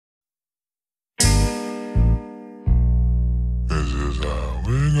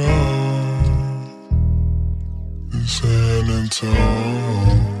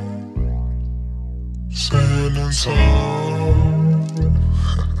San Antonio.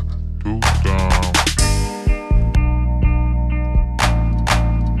 Too down.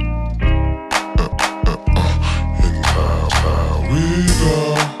 And how we go.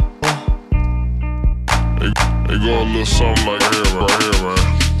 They go a little something like here, right here, man.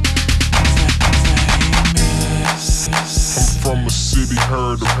 I'm from a city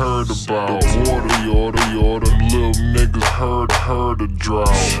heard about water, little niggas heard of drought.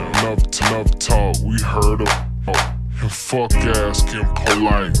 Enough talk, we heard of. And fuck asking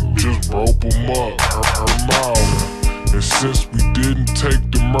polite, just rope them up, her mouth. And since we didn't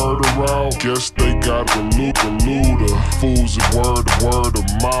take the murder route, guess they got the looter. Fools and word of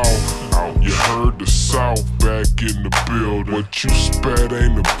mouth. You heard the South back in the building. What you spat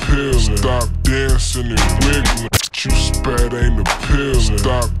ain't appealing. Stop dancing and wiggling. What you spat ain't appealing.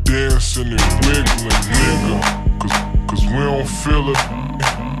 Stop dancing and wiggling, nigga. Cause we don't feel it.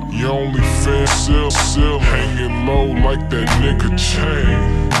 You only feel still hanging low like that nigga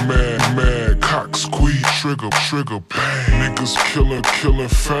chain. Mad, cock squeeze, trigger, bang. Niggas killing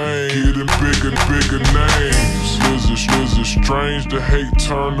fame, getting bigger names. Lizard strange, the hate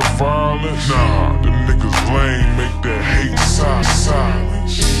turn to violence. Nah, the niggas lame, make that hate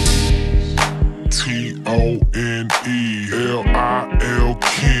silence. T-O-N-E-L-I-L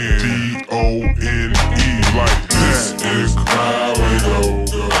Ken D-O-N-E like that, nigga. How it go?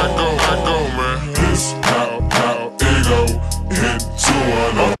 I go, man. This how it go into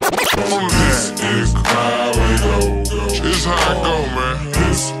another. This is how it go. This how it go, man.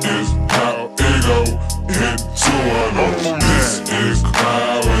 This is how it go into another. This is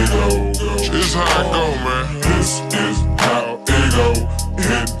how it go. This how it go, man. This is how it go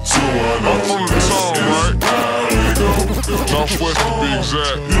into another. I'm from the town, right? Northwest to be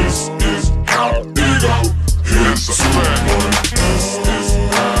exact. This is how it go. It's a fact. This is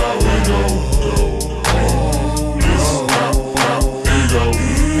how it go. This is how it go.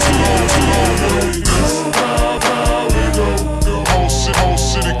 This is how it go. Whole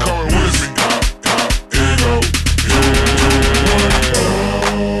city coming with me. It go.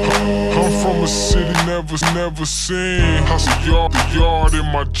 I'm from a city never seen. House the yard in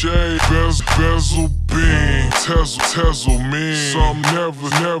my J. Bezel beam. Tezel mean. Some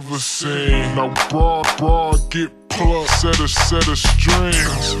never seen. Now broad get plucked, set of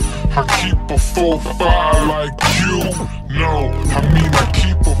strings. I keep a 4-5 like you. No, I mean I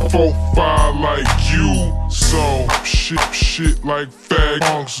keep a 4-5 like you. So shit like fag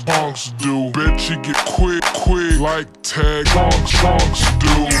punks do. Bet you get quick like tag trunks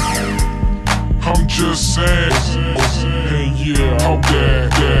do. I'm just saying, and yeah, I'm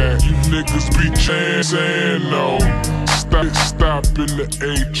that. You niggas be saying no. Stop in the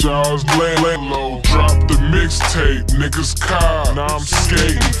H, I was laying low. Drop the mixtape, niggas caught. Now I'm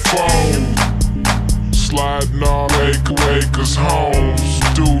skating fold. Sliding all acres homes.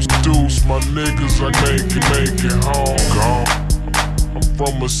 Deuce, my niggas, I make it home. Gone. I'm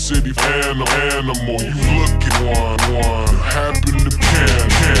from a city animal. You look at one. Happen to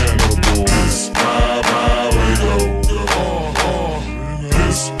cannibal. This how it go.